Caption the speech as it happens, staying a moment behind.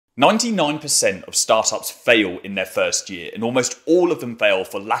99% of startups fail in their first year, and almost all of them fail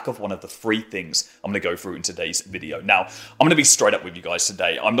for lack of one of the three things I'm going to go through in today's video. Now, I'm going to be straight up with you guys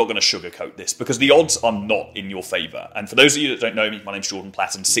today. I'm not going to sugarcoat this because the odds are not in your favor. And for those of you that don't know me, my name's Jordan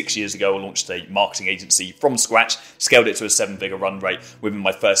Platt, and 6 years ago I launched a marketing agency from scratch, scaled it to a 7-figure run rate within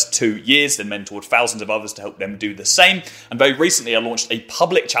my first 2 years, then mentored thousands of others to help them do the same. And very recently I launched a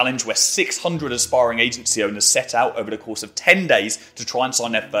public challenge where 600 aspiring agency owners set out over the course of 10 days to try and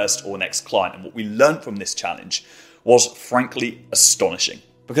sign their first or next client. And what we learned from this challenge was frankly astonishing,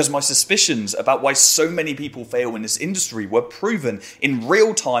 because my suspicions about why so many people fail in this industry were proven in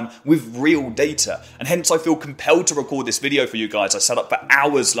real time with real data. And hence I feel compelled to record this video for you guys. I sat up for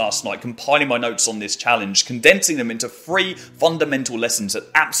hours last night compiling my notes on this challenge, condensing them into 3 fundamental lessons that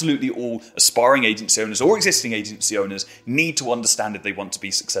absolutely all aspiring agency owners or existing agency owners need to understand if they want to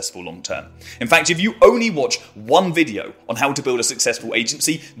be successful long term. In fact, if you only watch one video on how to build a successful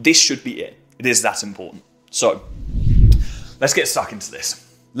agency, this should be it. It is that important. So let's get stuck into this.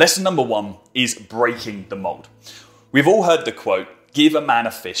 Lesson number 1 is breaking the mold. We've all heard the quote, give a man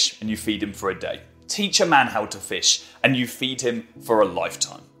a fish and you feed him for a day. Teach a man how to fish and you feed him for a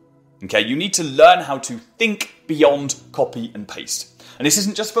lifetime. Okay, you need to learn how to think beyond copy and paste. And this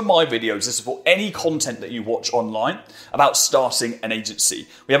isn't just for my videos, this is for any content that you watch online about starting an agency.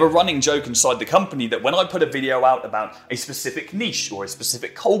 We have a running joke inside the company that when I put a video out about a specific niche or a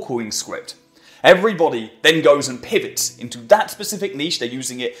specific cold calling script, everybody then goes and pivots into that specific niche. They're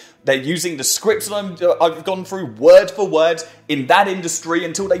using the scripts that I've gone through word for word in that industry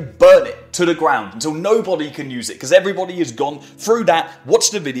until they burn it to the ground, until nobody can use it, because everybody has gone through that,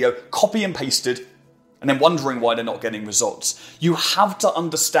 watched the video, copy and pasted, and then wondering why they're not getting results. You have to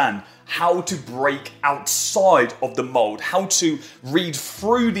understand how to break outside of the mold, how to read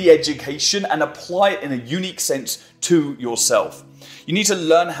through the education and apply it in a unique sense to yourself. You need to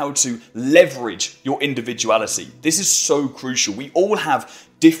learn how to leverage your individuality. This is so crucial. We all have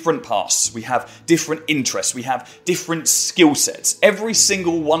different paths. We have different interests. We have different skill sets. Every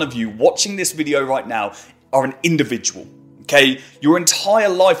single one of you watching this video right now are an individual. Okay? Your entire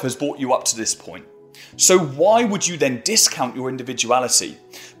life has brought you up to this point. So why would you then discount your individuality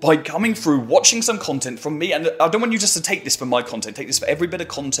by coming through, watching some content from me? And I don't want you just to take this for my content, take this for every bit of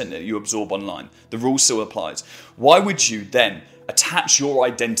content that you absorb online. The rule still applies. Why would you then attach your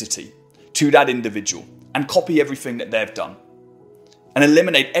identity to that individual and copy everything that they've done and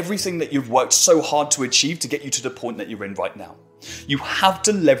eliminate everything that you've worked so hard to achieve to get you to the point that you're in right now? You have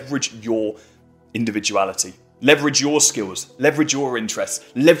to leverage your individuality. Leverage your skills, leverage your interests,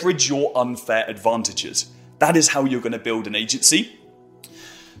 leverage your unfair advantages. That is how you're going to build an agency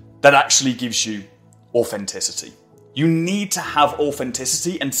that actually gives you authenticity. You need to have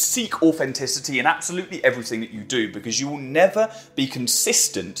authenticity and seek authenticity in absolutely everything that you do, because you will never be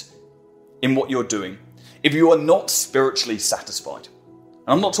consistent in what you're doing if you are not spiritually satisfied.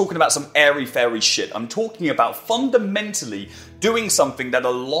 And I'm not talking about some airy-fairy shit. I'm talking about fundamentally doing something that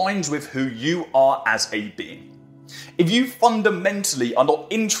aligns with who you are as a being. If you fundamentally are not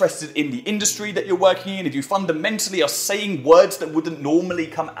interested in the industry that you're working in, if you fundamentally are saying words that wouldn't normally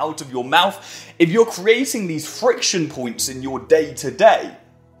come out of your mouth, if you're creating these friction points in your day-to-day,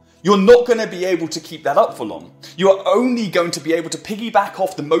 you're not going to be able to keep that up for long. You're only going to be able to piggyback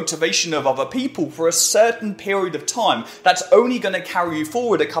off the motivation of other people for a certain period of time. That's only going to carry you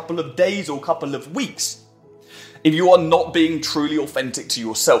forward a couple of days or a couple of weeks if you are not being truly authentic to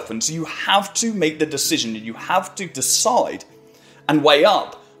yourself. And so you have to make the decision, and you have to decide and weigh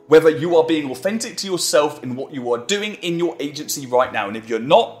up whether you are being authentic to yourself in what you are doing in your agency right now. And if you're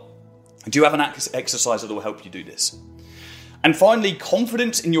not, do you have an exercise that will help you do this? And finally,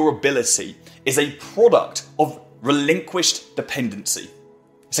 confidence in your ability is a product of relinquished dependency.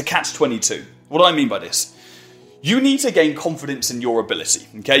 It's a catch-22. What do I mean by this? You need to gain confidence in your ability,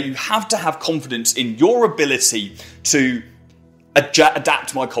 okay? You have to have confidence in your ability to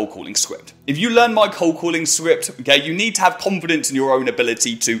adapt my cold calling script. If you learn my cold calling script, okay, you need to have confidence in your own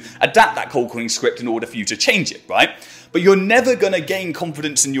ability to adapt that cold calling script in order for you to change it, right? But you're never going to gain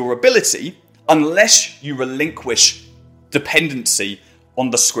confidence in your ability unless you relinquish dependency on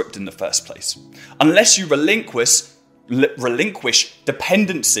the script in the first place. Unless you relinquish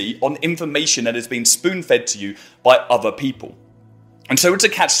dependency on information that has been spoon-fed to you by other people. And so it's a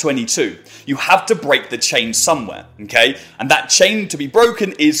catch-22. You have to break the chain somewhere, okay? And that chain to be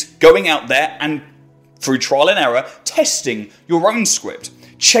broken is going out there and, through trial and error, testing your own script,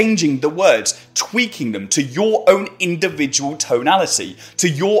 changing the words, tweaking them to your own individual tonality, to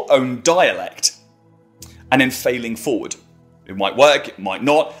your own dialect, and then failing forward. It might work, it might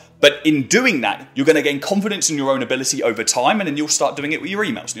not, But in doing that, you're going to gain confidence in your own ability over time, and then you'll start doing it with your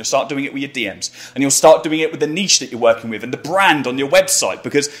emails, and you'll start doing it with your DMs, and you'll start doing it with the niche that you're working with and the brand on your website,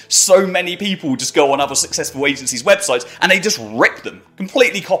 because so many people just go on other successful agencies' websites and they just rip them,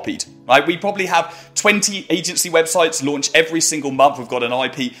 completely copied. Right? We probably have 20 agency websites launch every single month. We've got an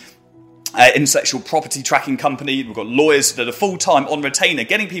IP intellectual property tracking company. We've got lawyers that are full-time on retainer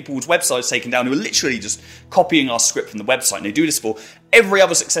getting people's websites taken down who are literally just copying our script from the website. And they do this for every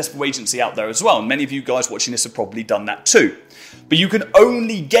other successful agency out there as well. And many of you guys watching this have probably done that too. But you can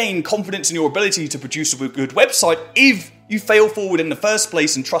only gain confidence in your ability to produce a good website if you fail forward in the first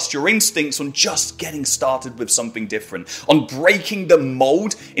place and trust your instincts on just getting started with something different, on breaking the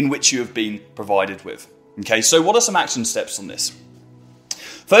mold in which you have been provided with. Okay, so what are some action steps on this?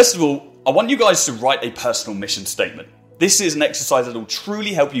 First of all, I want you guys to write a personal mission statement. This is an exercise that will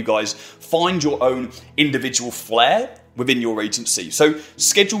truly help you guys find your own individual flair within your agency. So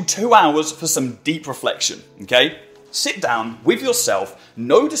schedule 2 hours for some deep reflection, okay? Sit down with yourself,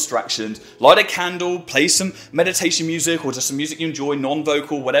 no distractions, light a candle, play some meditation music or just some music you enjoy,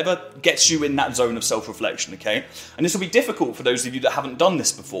 non-vocal, whatever gets you in that zone of self-reflection, okay? And this will be difficult for those of you that haven't done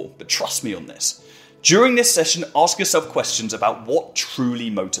this before, but trust me on this. During this session, ask yourself questions about what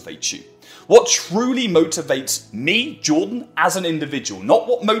truly motivates you. What truly motivates me, Jordan, as an individual. Not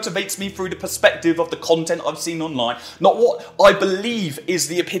what motivates me through the perspective of the content I've seen online. Not what I believe is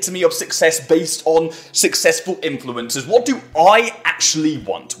the epitome of success based on successful influencers. What do I actually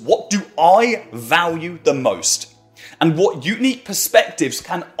want? What do I value the most? And what unique perspectives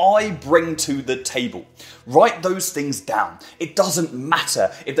can I bring to the table? Write those things down. It doesn't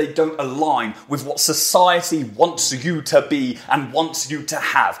matter if they don't align with what society wants you to be and wants you to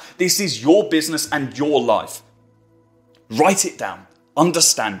have. This is your business and your life. Write it down.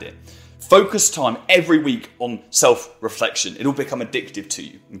 Understand it. Focus time every week on self-reflection. It'll become addictive to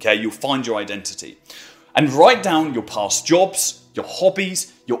you. Okay, you'll find your identity. And write down your past jobs, your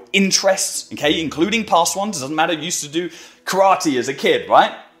hobbies, your interests, okay, including past ones. It doesn't matter. You used to do karate as a kid,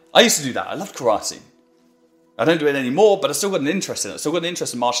 right? I used to do that. I loved karate. I don't do it anymore, but I still got an interest in it. I still got an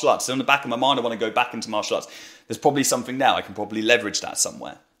interest in martial arts. So in the back of my mind, I want to go back into martial arts. There's probably something now. I can probably leverage that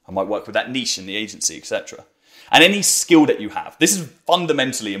somewhere. I might work with that niche in the agency, etc. And any skill that you have. This is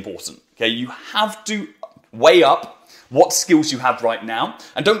fundamentally important, okay? You have to weigh up what skills you have right now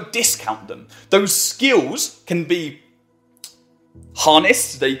and don't discount them. Those skills can be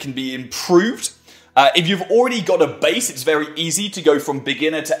harnessed, they can be improved. If you've already got a base, it's very easy to go from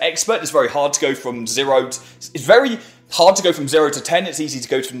beginner to expert. It's very hard to go from 0 to 10. It's easy to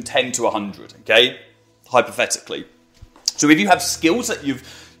go from 10 to 100, okay? Hypothetically. So if you have skills that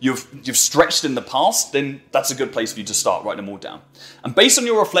you've stretched in the past, then that's a good place for you to start. Write them all down. And based on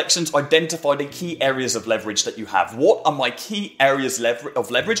your reflections, identify the key areas of leverage that you have. What are my key areas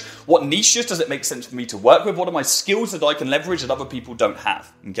of leverage? What niches does it make sense for me to work with? What are my skills that I can leverage that other people don't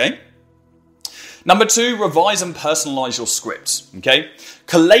have? Okay? Number 2, revise and personalize your scripts, okay?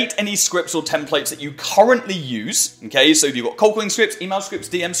 Collate any scripts or templates that you currently use, okay? So if you've got cold calling scripts, email scripts,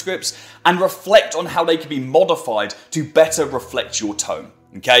 DM scripts, and reflect on how they can be modified to better reflect your tone,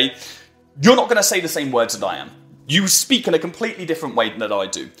 okay? You're not going to say the same words that I am. You speak in a completely different way than I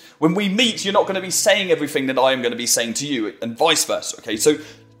do. When we meet, you're not going to be saying everything that I am going to be saying to you, and vice versa, okay? So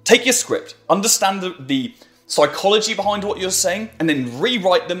take your script, understand the psychology behind what you're saying, and then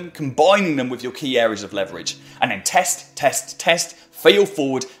rewrite them, combining them with your key areas of leverage. And then test, fail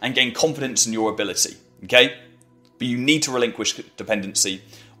forward, and gain confidence in your ability, okay? But you need to relinquish dependency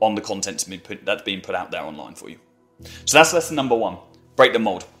on the content that's being put out there online for you. So that's lesson number 1. Break the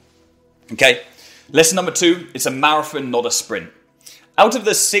mold, okay? Lesson number 2, it's a marathon, not a sprint. Out of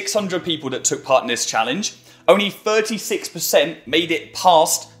the 600 people that took part in this challenge, only 36% made it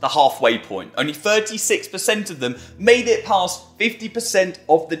past the halfway point. Only 36% of them made it past 50%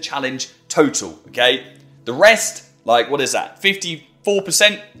 of the challenge total, okay? The rest,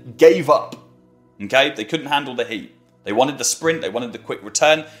 54% gave up, okay? They couldn't handle the heat. They wanted the sprint, they wanted the quick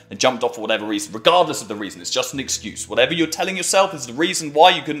return, they jumped off for whatever reason, regardless of the reason. It's just an excuse. Whatever you're telling yourself is the reason why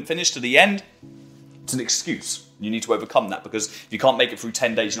you couldn't finish to the end, it's an excuse. You need to overcome that, because if you can't make it through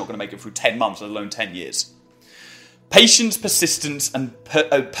 10 days, you're not going to make it through 10 months, let alone 10 years. Patience, persistence, and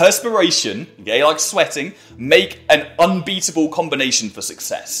perspiration, okay, like sweating, make an unbeatable combination for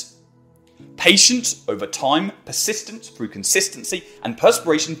success. Patience over time, persistence through consistency, and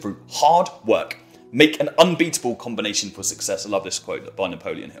perspiration through hard work make an unbeatable combination for success. I love this quote by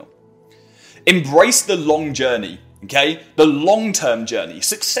Napoleon Hill. Embrace the long journey, okay? The long-term journey.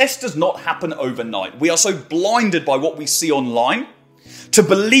 Success does not happen overnight. We are so blinded by what we see online To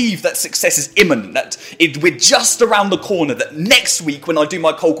believe that success is imminent, that we're just around the corner, that next week when I do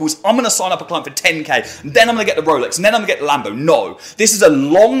my cold calls, I'm going to sign up a client for 10K, and then I'm going to get the Rolex, and then I'm going to get the Lambo. No, this is a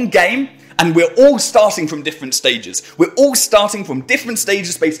long game, and we're all starting from different stages. We're all starting from different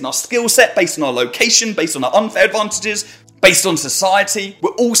stages based on our skill set, based on our location, based on our unfair advantages, based on society.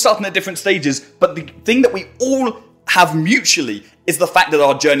 We're all starting at different stages, but the thing that we all have mutually is the fact that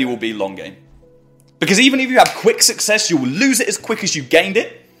our journey will be a long game. Because even if you have quick success, you will lose it as quick as you gained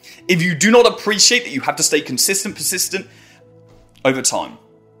it. If you do not appreciate that you have to stay consistent, persistent over time.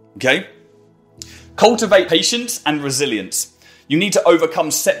 Okay? Cultivate patience and resilience. You need to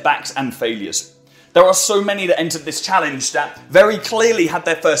overcome setbacks and failures. There are so many that entered this challenge that very clearly had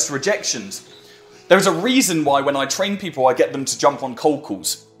their first rejections. There is a reason why when I train people, I get them to jump on cold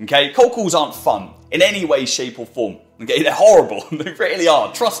calls. Okay? Cold calls aren't fun in any way, shape or form. Okay? They're horrible. They really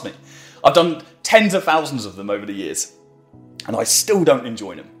are. Trust me. I've done tens of thousands of them over the years, and I still don't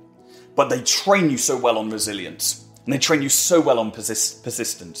enjoy them. But they train you so well on resilience, and they train you so well on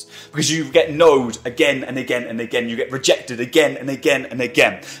persistence, because you get no'd again and again and again. You get rejected again and again and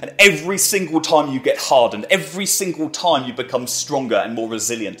again. And every single time you get hardened, every single time you become stronger and more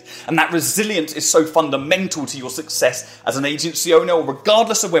resilient. And that resilience is so fundamental to your success as an agency owner, or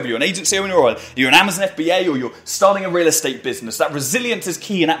regardless of whether you're an agency owner or you're an Amazon FBA or you're starting a real estate business. That resilience is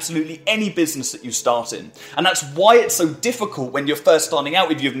key in absolutely any business that you start in. And that's why it's so difficult when you're first starting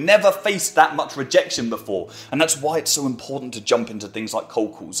out if you've never faced that much rejection before. And that's why it's so important to jump into things like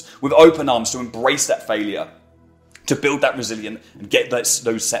cold calls with open arms, to embrace that failure, to build that resilience and get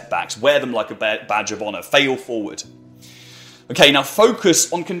those setbacks, wear them like a badge of honor, fail forward. Okay, now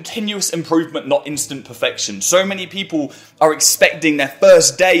focus on continuous improvement, not instant perfection. So many people are expecting their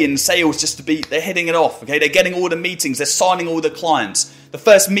first day in sales just to be, they're hitting it off, okay? They're getting all the meetings, they're signing all the clients. The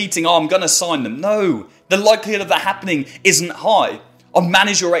first meeting, I'm going to sign them. No, the likelihood of that happening isn't high. I'll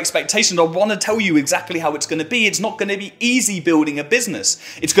manage your expectations. I want to tell you exactly how it's going to be. It's not going to be easy building a business.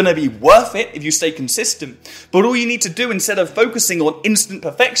 It's going to be worth it if you stay consistent. But all you need to do instead of focusing on instant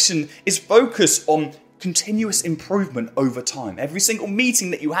perfection is focus on continuous improvement over time. Every single meeting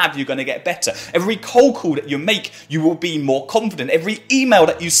that you have, you're going to get better. Every cold call that you make, you will be more confident. Every email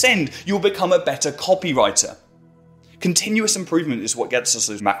that you send, you'll become a better copywriter. Continuous improvement is what gets us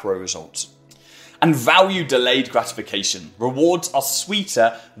those macro results. And value delayed gratification. Rewards are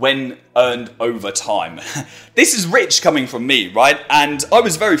sweeter when earned over time. This is rich coming from me, right? And I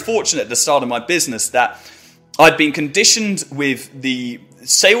was very fortunate at the start of my business that I'd been conditioned with the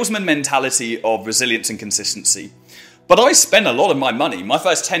salesman mentality of resilience and consistency. But I spent a lot of my money. My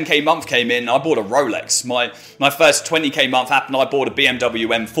first 10K month came in, I bought a Rolex. My first 20K month happened, I bought a BMW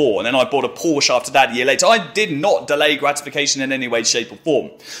M4. And then I bought a Porsche after that a year later. I did not delay gratification in any way, shape or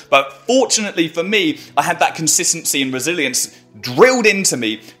form. But fortunately for me, I had that consistency and resilience drilled into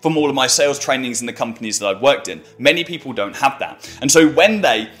me from all of my sales trainings in the companies that I've worked in. Many people don't have that. And so when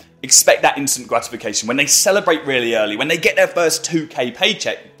they expect that instant gratification, when they celebrate really early, when they get their first 2K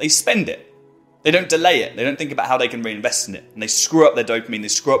paycheck, they spend it. They don't delay it. They don't think about how they can reinvest in it. And they screw up their dopamine, they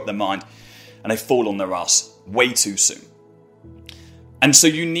screw up their mind, and they fall on their ass way too soon. And so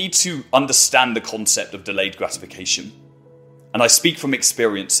you need to understand the concept of delayed gratification. And I speak from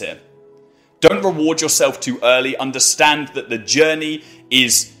experience here. Don't reward yourself too early. Understand that the journey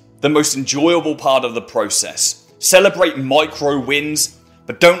is the most enjoyable part of the process. Celebrate micro wins,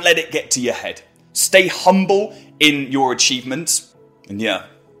 but don't let it get to your head. Stay humble in your achievements. And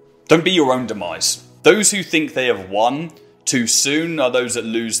don't be your own demise. Those who think they have won too soon are those that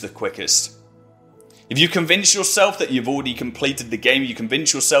lose the quickest. If you convince yourself that you've already completed the game, you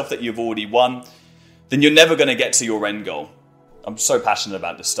convince yourself that you've already won, then you're never going to get to your end goal. I'm so passionate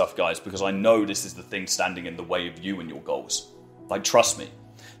about this stuff, guys, because I know this is the thing standing in the way of you and your goals. Like, trust me.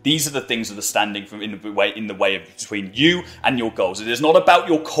 These are the things that are standing in the way of between you and your goals. It is not about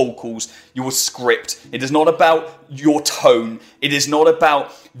your cold calls, your script. It is not about your tone. It is not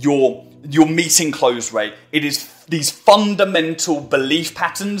about your meeting close rate. It is these fundamental belief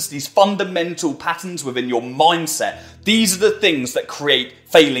patterns, these fundamental patterns within your mindset. These are the things that create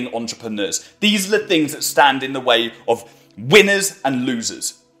failing entrepreneurs. These are the things that stand in the way of winners and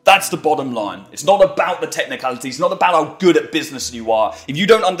losers. That's the bottom line. It's not about the technicalities. It's not about how good at business you are. If you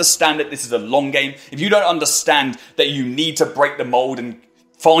don't understand that this is a long game, if you don't understand that you need to break the mold and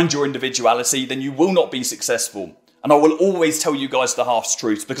find your individuality, then you will not be successful. And I will always tell you guys the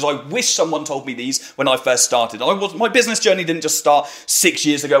half-truths because I wish someone told me these when I first started. My business journey didn't just start 6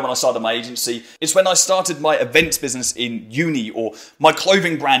 years ago when I started my agency. It's when I started my events business in uni or my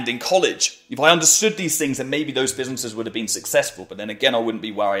clothing brand in college. If I understood these things, then maybe those businesses would have been successful. But then again, I wouldn't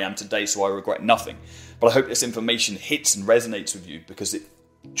be where I am today, so I regret nothing. But I hope this information hits and resonates with you because it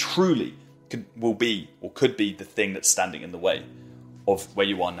truly could be the thing that's standing in the way of where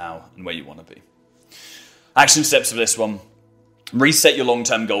you are now and where you want to be. Action steps for this one. Reset your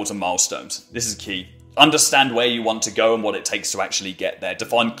long-term goals and milestones. This is key. Understand where you want to go and what it takes to actually get there.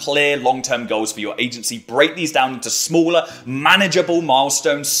 Define clear long-term goals for your agency. Break these down into smaller, manageable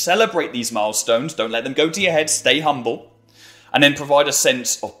milestones. Celebrate these milestones. Don't let them go to your head. Stay humble. And then provide a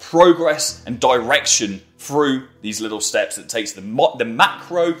sense of progress and direction through these little steps that takes the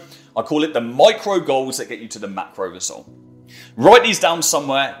macro, I call it the micro goals that get you to the macro result. Write these down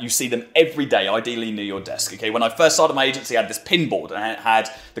somewhere. You see them every day, ideally near your desk. Okay, when I first started my agency, I had this pin board, and it had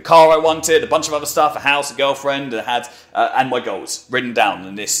the car I wanted, a bunch of other stuff, a house, a girlfriend, and my goals written down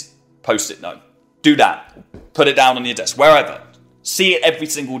in this post-it note. Do that. Put it down on your desk, wherever. See it every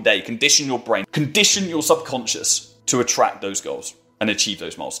single day. Condition your brain. Condition your subconscious to attract those goals and achieve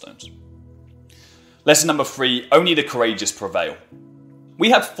those milestones. Lesson number 3, only the courageous prevail. We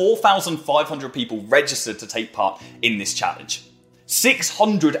had 4,500 people registered to take part in this challenge.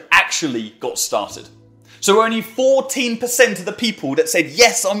 600 actually got started. So only 14% of the people that said,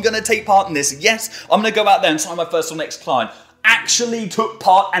 yes, I'm going to take part in this, yes, I'm going to go out there and sign my first or next client, actually took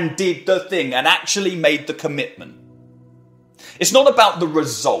part and did the thing and actually made the commitment. It's not about the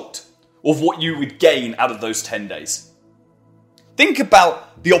result of what you would gain out of those 10 days. Think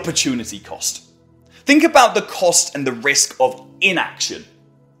about the opportunity cost. Think about the cost and the risk of inaction.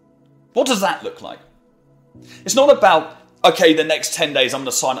 What does that look like? It's not about, okay, the next 10 days I'm going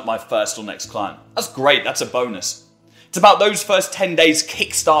to sign up my first or next client. That's great, that's a bonus. It's about those first 10 days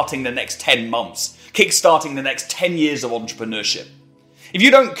kickstarting the next 10 months, kickstarting the next 10 years of entrepreneurship. If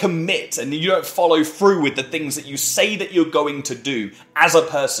you don't commit and you don't follow through with the things that you say that you're going to do as a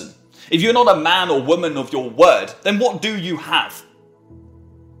person, if you're not a man or woman of your word, then what do you have?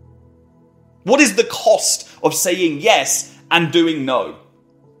 What is the cost of saying yes and doing no?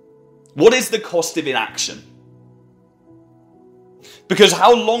 What is the cost of inaction? Because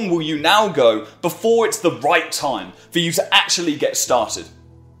how long will you now go before it's the right time for you to actually get started?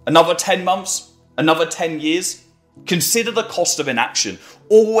 Another 10 months? Another 10 years? Consider the cost of inaction.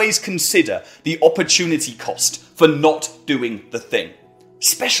 Always consider the opportunity cost for not doing the thing,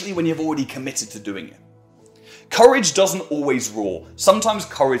 especially when you've already committed to doing it. Courage doesn't always roar. Sometimes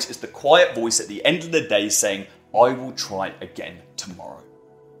courage is the quiet voice at the end of the day saying, I will try again tomorrow.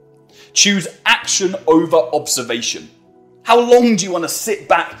 Choose action over observation. How long do you want to sit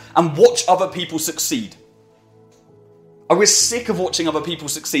back and watch other people succeed? I was sick of watching other people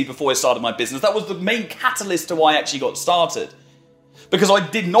succeed before I started my business. That was the main catalyst to why I actually got started. Because I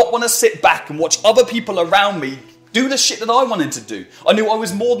did not want to sit back and watch other people around me do the shit that I wanted to do. I knew I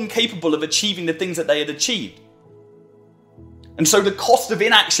was more than capable of achieving the things that they had achieved. And so the cost of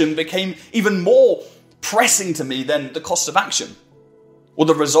inaction became even more pressing to me than the cost of action or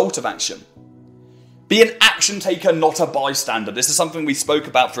the result of action. Be an action taker, not a bystander. This is something we spoke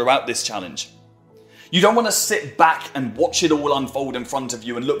about throughout this challenge. You don't want to sit back and watch it all unfold in front of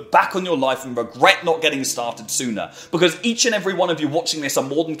you and look back on your life and regret not getting started sooner, because each and every one of you watching this are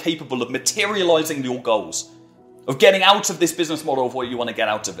more than capable of materializing your goals, of getting out of this business model of what you want to get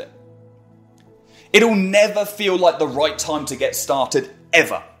out of it. It'll never feel like the right time to get started,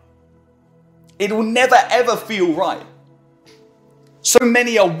 ever. It'll never, ever feel right. So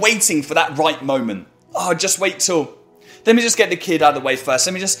many are waiting for that right moment. Oh, just wait till, let me just get the kid out of the way first.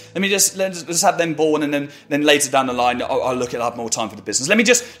 Let's have them born, and then later down the line, I'll have more time for the business. Let me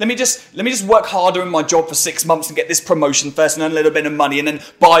just work harder in my job for 6 months and get this promotion first, and earn a little bit of money, and then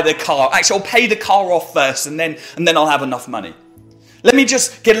buy the car. Actually, I'll pay the car off first, and then I'll have enough money. Let me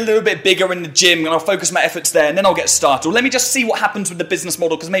just get a little bit bigger in the gym, and I'll focus my efforts there, and then I'll get started. Or let me just see what happens with the business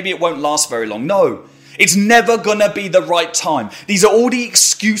model, because maybe it won't last very long. No. It's never gonna be the right time. These are all the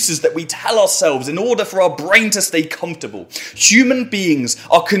excuses that we tell ourselves in order for our brain to stay comfortable. Human beings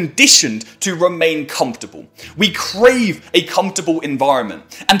are conditioned to remain comfortable. We crave a comfortable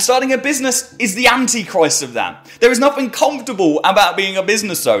environment. And starting a business is the antichrist of that. There is nothing comfortable about being a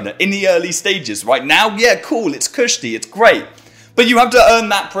business owner in the early stages. Right now, yeah, cool, it's cushy, it's great. But you have to earn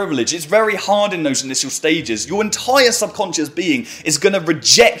that privilege. It's very hard in those initial stages. Your entire subconscious being is going to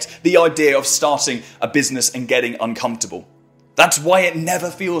reject the idea of starting a business and getting uncomfortable. That's why it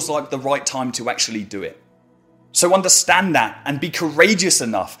never feels like the right time to actually do it. So understand that and be courageous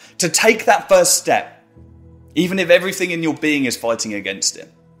enough to take that first step. even if everything in your being is fighting against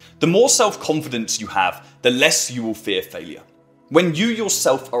it. The more self-confidence you have, the less you will fear failure. When you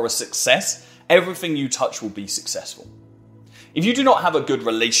yourself are a success, everything you touch will be successful. If you do not have a good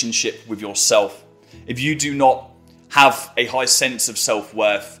relationship with yourself, if you do not have a high sense of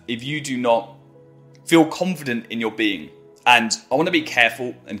self-worth, if you do not feel confident in your being, and I want to be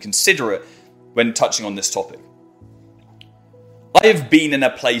careful and considerate when touching on this topic. I have been in a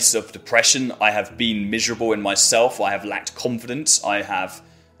place of depression. I have been miserable in myself. I have lacked confidence. I have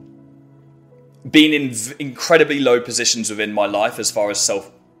been in incredibly low positions within my life as far as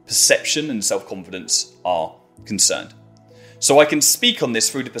self-perception and self-confidence are concerned. So I can speak on this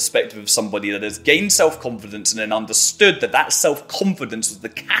through the perspective of somebody that has gained self-confidence and then understood that that self-confidence was the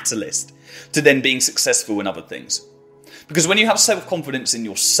catalyst to then being successful in other things. Because when you have self-confidence in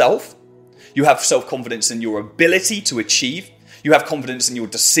yourself, you have self-confidence in your ability to achieve, you have confidence in your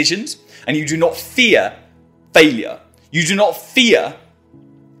decisions, and you do not fear failure. You do not fear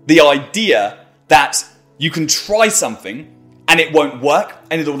the idea that you can try something and it won't work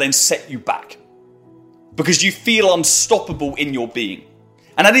and it'll then set you back. Because you feel unstoppable in your being.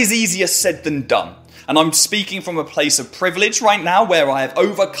 And that is easier said than done. And I'm speaking from a place of privilege right now where I have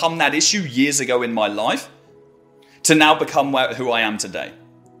overcome that issue years ago in my life to now become who I am today.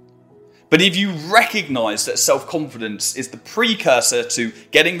 But if you recognize that self-confidence is the precursor to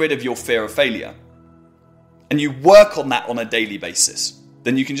getting rid of your fear of failure, and you work on that on a daily basis,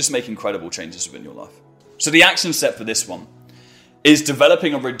 then you can just make incredible changes within your life. So the action step for this one is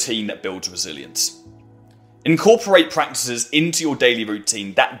developing a routine that builds resilience. Incorporate practices into your daily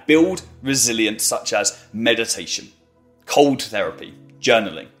routine that build resilience, such as meditation, cold therapy,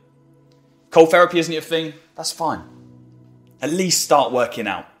 journaling. Cold therapy isn't your thing? That's fine. At least start working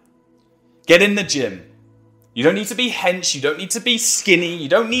out. Get in the gym. You don't need to be hench. You don't need to be skinny. You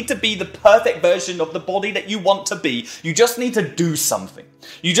don't need to be the perfect version of the body that you want to be. You just need to do something.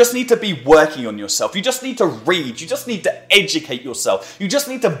 You just need to be working on yourself. You just need to read. You just need to educate yourself. You just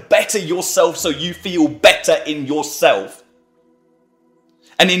need to better yourself so you feel better in yourself.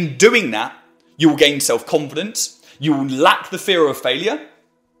 And in doing that, you will gain self-confidence. You will lack the fear of failure.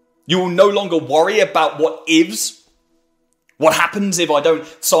 You will no longer worry about what ifs. What happens if I don't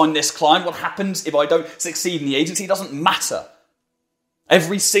sign this client? What happens if I don't succeed in the agency? It doesn't matter.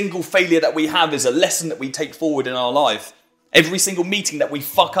 Every single failure that we have is a lesson that we take forward in our life. Every single meeting that we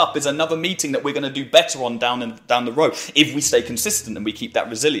fuck up is another meeting that we're going to do better on down the road if we stay consistent and we keep that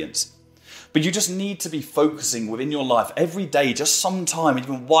resilience. But you just need to be focusing within your life every day, just some time,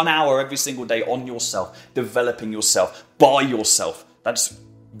 even 1 hour every single day on yourself, developing yourself, by yourself. That's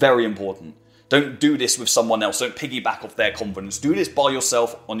very important. Don't do this with someone else. Don't piggyback off their confidence. Do this by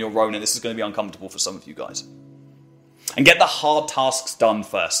yourself on your own, and this is going to be uncomfortable for some of you guys. And get the hard tasks done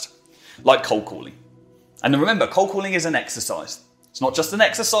first, like cold calling. And remember, cold calling is an exercise. It's not just an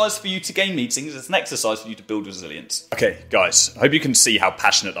exercise for you to gain meetings, it's an exercise for you to build resilience. Okay, guys, I hope you can see how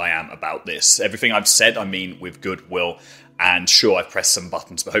passionate I am about this. Everything I've said, I mean with goodwill. And sure, I've pressed some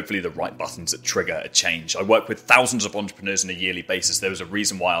buttons, but hopefully the right buttons that trigger a change. I work with thousands of entrepreneurs on a yearly basis. There is a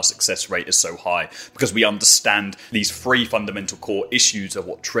reason why our success rate is so high, because we understand these 3 fundamental core issues of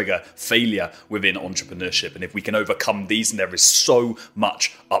what trigger failure within entrepreneurship. And if we can overcome these, then there is so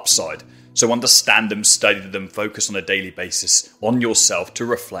much upside. So understand them, study them, focus on a daily basis on yourself to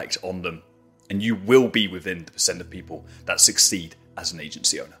reflect on them. And you will be within the % of people that succeed as an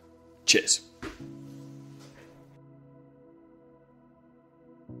agency owner. Cheers.